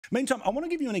Meantime, I want to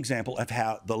give you an example of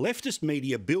how the leftist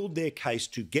media build their case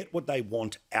to get what they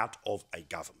want out of a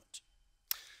government.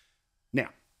 Now,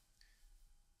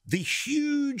 the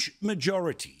huge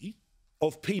majority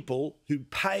of people who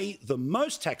pay the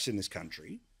most tax in this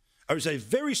country is a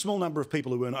very small number of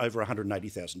people who earn over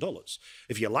 $180,000.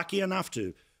 If you're lucky enough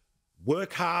to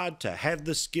work hard, to have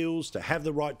the skills, to have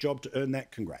the right job to earn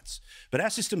that, congrats. But our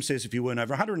system says if you earn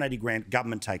over 180 grand,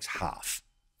 government takes half.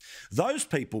 Those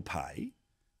people pay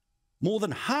more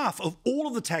than half of all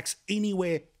of the tax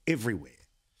anywhere, everywhere.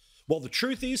 While the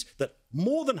truth is that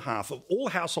more than half of all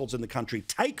households in the country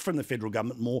take from the federal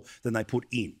government more than they put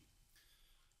in.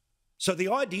 So the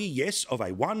idea, yes, of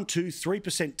a 1%, 2%,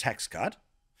 3% tax cut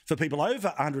for people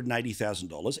over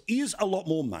 $180,000 is a lot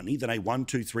more money than a 1%,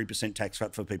 2%, 3% tax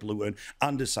cut for people who earn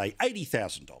under, say,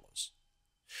 $80,000.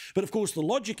 But of course, the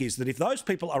logic is that if those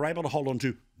people are able to hold on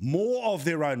to more of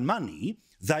their own money,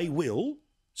 they will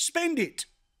spend it.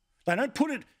 They don't put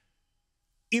it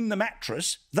in the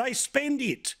mattress, they spend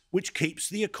it, which keeps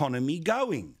the economy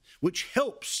going, which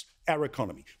helps our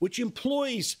economy, which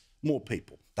employs more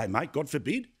people. They might, God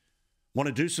forbid, want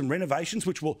to do some renovations,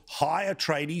 which will hire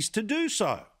tradies to do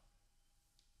so.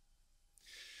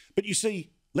 But you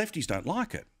see, lefties don't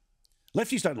like it.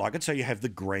 Lefties don't like it, so you have the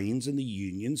Greens and the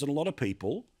unions and a lot of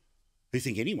people who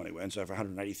think anyone who earns over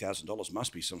 $180,000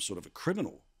 must be some sort of a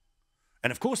criminal. And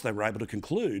of course, they were able to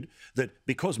conclude that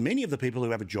because many of the people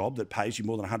who have a job that pays you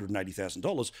more than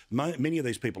 $180,000, many of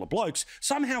these people are blokes,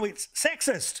 somehow it's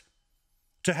sexist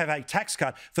to have a tax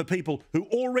cut for people who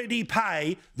already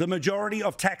pay the majority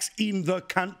of tax in the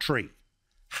country.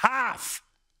 Half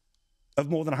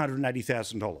of more than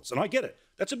 $180,000. And I get it.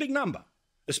 That's a big number,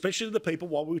 especially the people,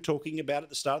 while we were talking about at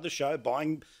the start of the show,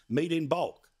 buying meat in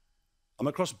bulk. I'm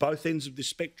across both ends of this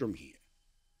spectrum here.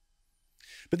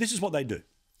 But this is what they do.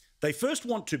 They first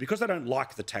want to, because they don't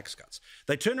like the tax cuts,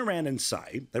 they turn around and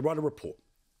say, they write a report.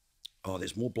 Oh,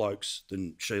 there's more blokes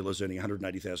than Sheila's earning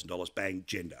 $180,000, bang,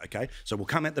 gender, okay? So we'll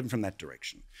come at them from that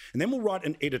direction. And then we'll write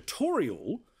an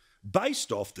editorial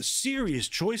based off the serious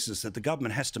choices that the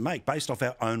government has to make based off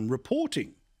our own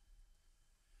reporting.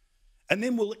 And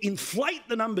then we'll inflate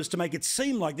the numbers to make it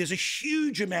seem like there's a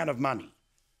huge amount of money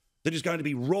that is going to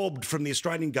be robbed from the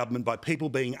Australian government by people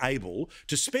being able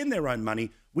to spend their own money,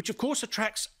 which of course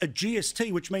attracts a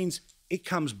GST, which means it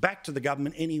comes back to the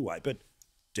government anyway. But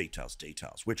details,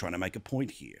 details. We're trying to make a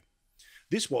point here.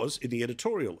 This was in the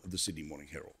editorial of the Sydney Morning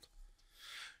Herald.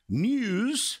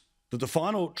 News that the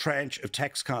final tranche of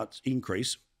tax cuts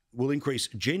will increase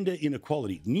gender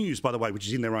inequality. News, by the way, which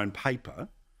is in their own paper,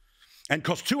 and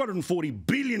cost $240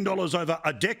 billion over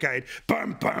a decade.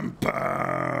 Bum, bum,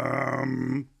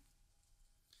 bum.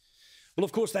 Well,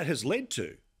 of course, that has led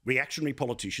to reactionary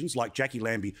politicians like Jackie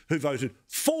Lambie who voted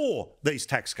for these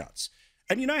tax cuts.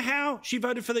 And you know how she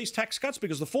voted for these tax cuts?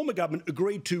 Because the former government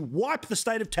agreed to wipe the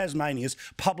state of Tasmania's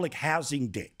public housing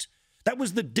debt. That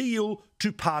was the deal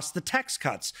to pass the tax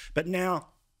cuts. But now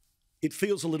it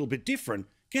feels a little bit different.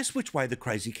 Guess which way the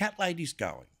crazy cat lady's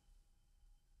going?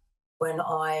 When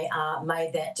I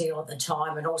made that deal at the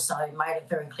time, and also made it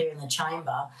very clear in the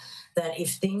chamber that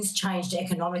if things changed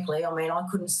economically, I mean, I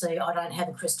don't have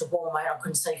a crystal ball, mate, I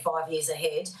couldn't see 5 years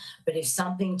ahead, but if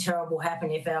something terrible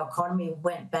happened, if our economy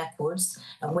went backwards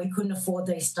and we couldn't afford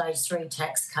these stage 3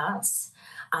 tax cuts,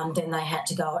 then they had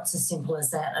to go. It's as simple as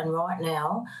that. And right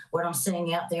now, what I'm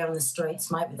seeing out there on the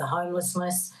streets, mate, with the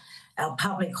homelessness, our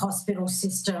public hospital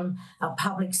system, our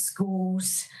public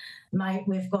schools, mate,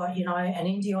 we've got, an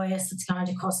NDIS that's going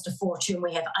to cost a fortune.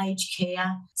 We have aged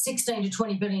care, $16 to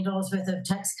 $20 billion worth of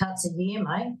tax cuts a year,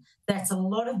 mate. That's a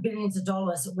lot of billions of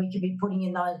dollars that we could be putting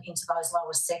into those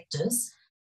lower sectors.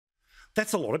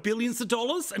 That's a lot of billions of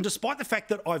dollars. And despite the fact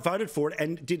that I voted for it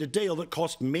and did a deal that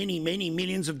cost many, many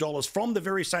millions of dollars from the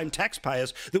very same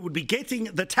taxpayers that would be getting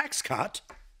the tax cut,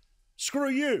 screw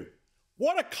you.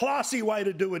 What a classy way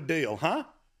to do a deal, huh?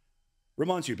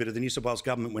 Reminds you a bit of the New South Wales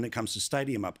government when it comes to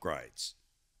stadium upgrades.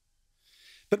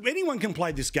 But anyone can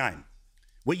play this game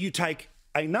where you take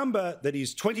a number that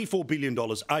is $24 billion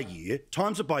a year,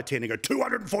 times it by 10 and go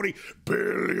 $240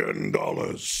 billion.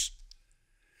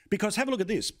 Because have a look at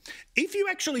this. If you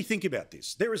actually think about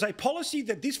this, there is a policy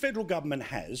that this federal government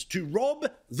has to rob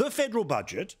the federal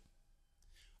budget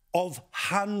of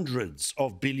hundreds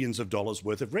of billions of dollars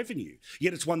worth of revenue.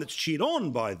 Yet it's one that's cheered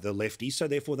on by the lefties, so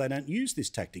therefore they don't use this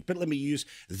tactic. But let me use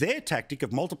their tactic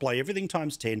of multiply everything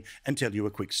times 10 and tell you a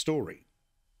quick story.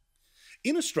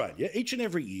 In Australia, each and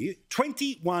every year,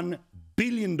 $21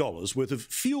 billion worth of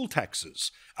fuel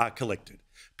taxes are collected.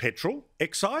 Petrol,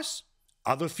 excise,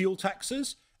 other fuel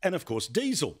taxes, and of course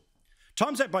diesel.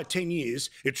 Times that by 10 years,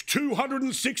 it's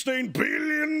 $216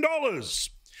 billion.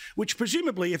 which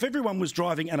presumably, if everyone was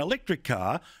driving an electric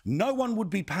car, no one would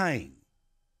be paying.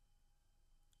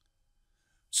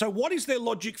 So what is their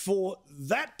logic for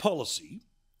that policy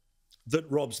that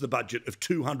robs the budget of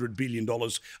 $200 billion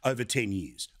over 10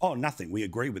 years? Oh, nothing. We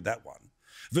agree with that one.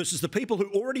 Versus the people who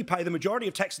already pay the majority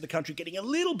of tax in the country getting a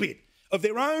little bit of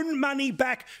their own money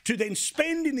back to then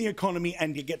spend in the economy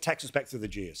and get taxes back through the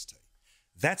GST.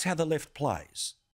 That's how the left plays.